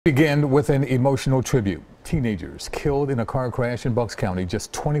Begin with an emotional tribute. Teenagers killed in a car crash in Bucks County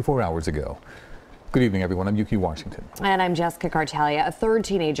just 24 hours ago. Good evening, everyone. I'm Yuki Washington. And I'm Jessica Cartalia. A third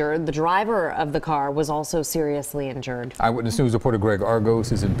teenager, the driver of the car, was also seriously injured. Eyewitness News reporter Greg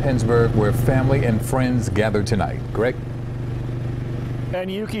Argos is in Pennsburg, where family and friends gathered tonight. Greg? And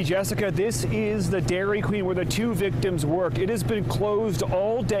Yuki, Jessica, this is the Dairy Queen where the two victims worked. It has been closed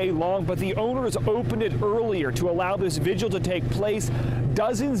all day long, but the owners opened it earlier to allow this vigil to take place.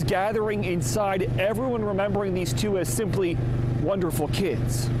 Dozens gathering inside, everyone remembering these two as simply wonderful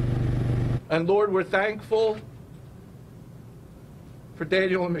kids. And Lord, we're thankful for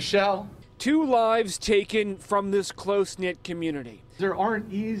Daniel and Michelle. Two lives taken from this close-knit community. There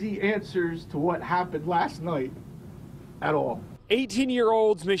aren't easy answers to what happened last night at all.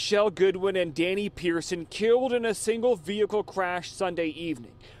 18-year-olds Michelle Goodwin and Danny Pearson killed in a single vehicle crash Sunday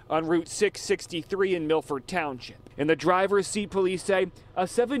evening on Route 663 in Milford Township. In the driver's seat, police say a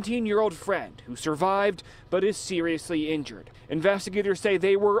 17-year-old friend who survived but is seriously injured. Investigators say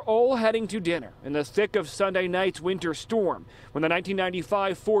they were all heading to dinner in the thick of Sunday night's winter storm when the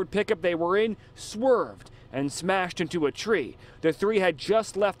 1995 Ford pickup they were in swerved and smashed into a tree. The three had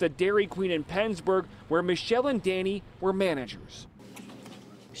just left the Dairy Queen in Pennsburg, where Michelle and Danny were managers.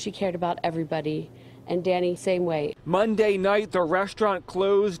 She cared about everybody, and Danny, same way. Monday night, the restaurant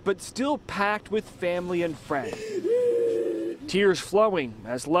closed, but still packed with family and friends. Tears flowing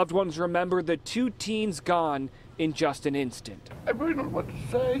as loved ones remember the two teens gone in just an instant. I really don't know what to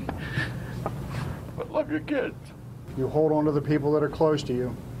say, but love your kids. You hold on to the people that are close to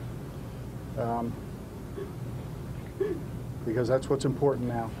you. Because that's what's important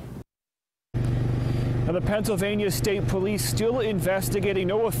now. And the Pennsylvania State Police still investigating.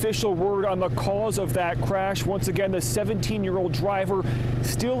 No official word on the cause of that crash. Once again, the 17-year-old driver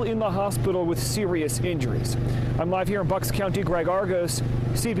still in the hospital with serious injuries. I'm live here in Bucks County. Greg Argos,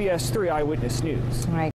 CBS 3 Eyewitness News. All right.